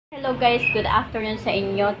Hello guys, good afternoon sa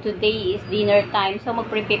inyo. Today is dinner time. So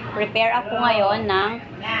mag-prepare ako ngayon ng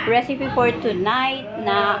recipe for tonight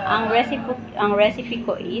na ang recipe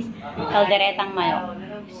ko is kalderetang manok.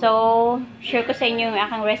 So share ko sa inyo yung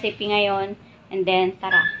aking recipe ngayon and then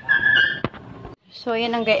tara. So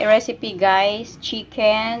yan ang recipe guys.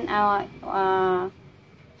 Chicken, 1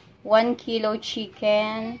 kilo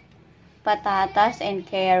chicken, patatas and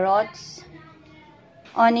carrots,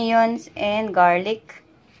 onions and garlic.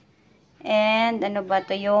 And ano ba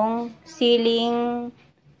to, yung siling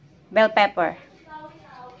bell pepper.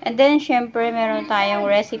 And then syempre meron tayong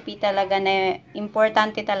recipe talaga na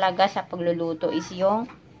importante talaga sa pagluluto is yung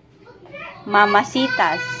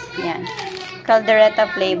mamasitas. Yan. Caldereta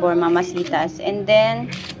flavor mamasitas. And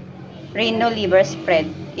then Reno liver spread.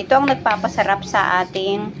 Ito ang nagpapasarap sa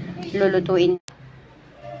ating lulutuin.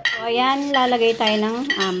 So ayan, lalagay tayo ng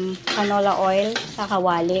canola oil sa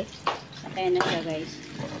kawali. Ayan na siya guys.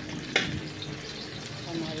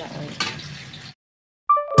 Canola oil.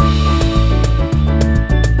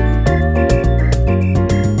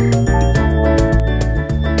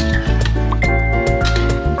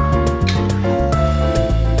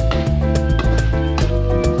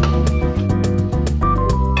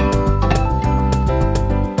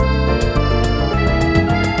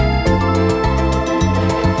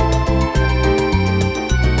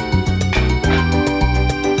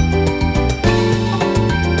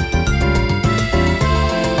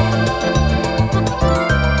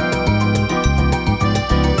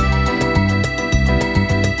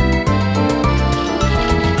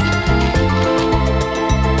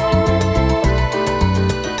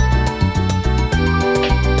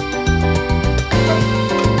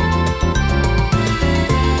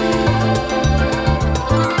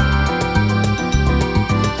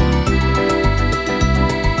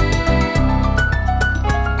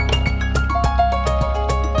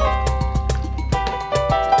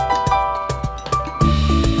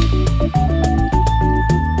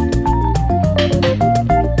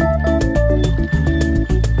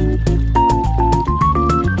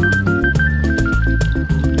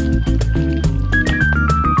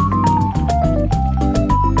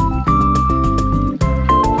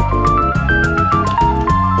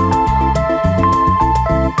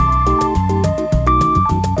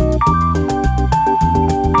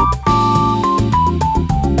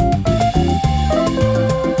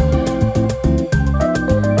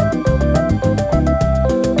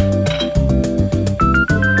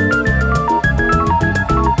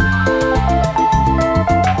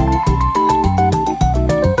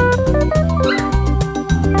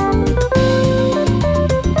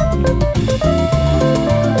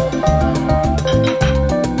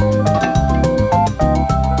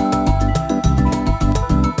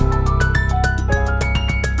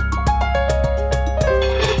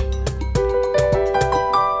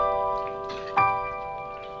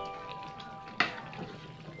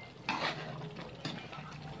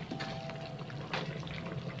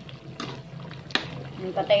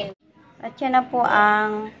 At yan na po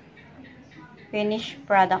ang finished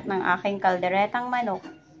product ng aking kalderetang manok.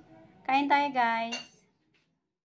 Kain tayo guys!